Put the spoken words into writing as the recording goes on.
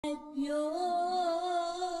You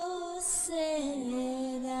said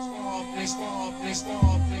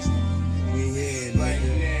We here, right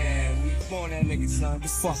now. We on that nigga, son. What the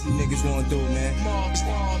fuck you niggas wanna do, man?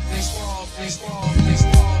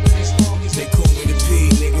 They call me the P,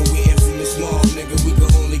 nigga. We infamous mob, nigga. We can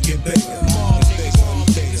only get bigger.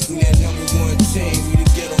 We that #1 team. We the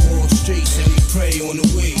ghetto all streets and we pray on the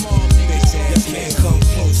way. Y'all can't come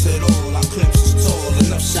close at all. Our clips is tall,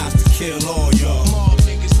 enough shots to kill all y'all.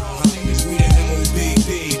 We the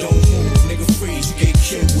MOBB, don't move, nigga. Freeze, you get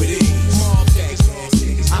killed with ease.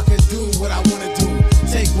 I can do what I wanna do,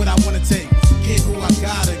 take what I wanna take, get who I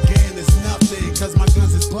gotta gain is nothing, cause my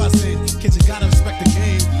guns is bustin'. Kids, you gotta respect the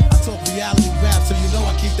game. I talk reality rap, so you know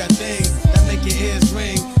I keep that thing that make your ears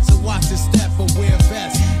ring. So watch your step or wear a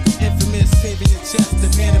vest. Infamous, caving your chest,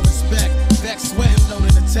 demanding respect. Back sweating,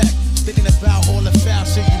 loading the tech, thinking about all the foul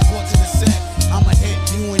shit you brought to the set. I'ma hit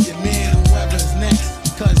you and your man, whoever is next.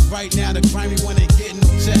 Cause right now the grimy one ain't getting no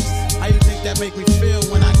checks. How you think that make me feel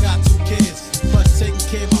when I got 2 kids? Plus taking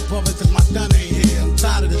care of my brother cause my son ain't here. I'm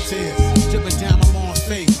tired of the tears dripping down my mom's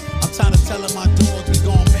face. I'm tired of telling my dogs we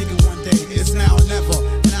gon' make it one day. It's now or never,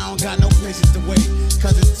 and I don't got no patience to wait.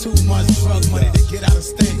 Cause it's too much drug money to get out of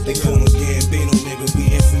state. They call me Gambino, nigga. We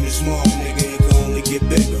infamous mob, nigga. It can only get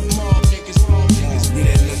bigger. We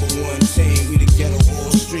that #1 team. We the ghetto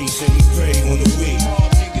all streets and we pray on the way.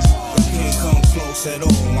 You can't come close at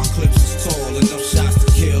all. My clips is tall, enough shots to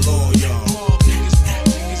kill all y'all.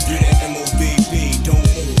 We that MOBB, don't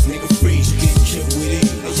move, nigga. Freeze, you get killed with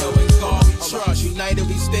ease. Hey, yo, in God we trust, united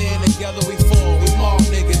we stand, together we fall. We mob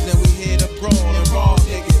niggas and we here to brawl and rob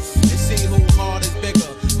niggas. And see who hard is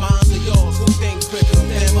bigger, mines or yours, who think quicker,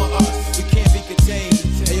 them or us. We can't be contained.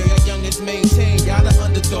 Hey, yo, your youngest maintain, y'all the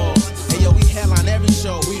underdogs. Hey, yo, we headline every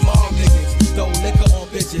show, we mob niggas. Throw liquor on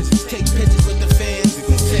bitches, take pictures with the fans.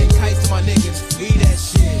 Send kites to my niggas, we that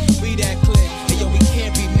shit, we that click. Hey, yo, we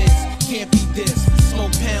can't be mixed, can't be dissed.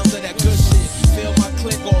 Smoke pounds of that good shit, feel my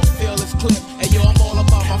click or feel this clip. Hey, yo, I'm all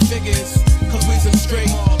about my figures, cause we some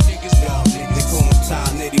straight mob niggas. Y'all niggas, they call them Ty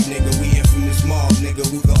Nitty, nigga. We infamous mob, nigga.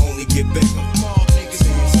 We can only get bigger. Mob niggas,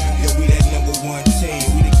 Yo, we that #1 team.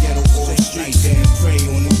 We the ghetto all streets and pray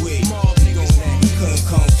on the way. mob niggas, We couldn't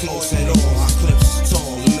come close at all. Our clips is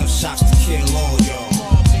tall, enough shots to kill all y'all.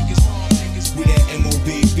 mob niggas, mob niggas. We that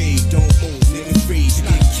MOBB, don't move, nigga. Freeze, you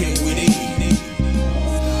get killed with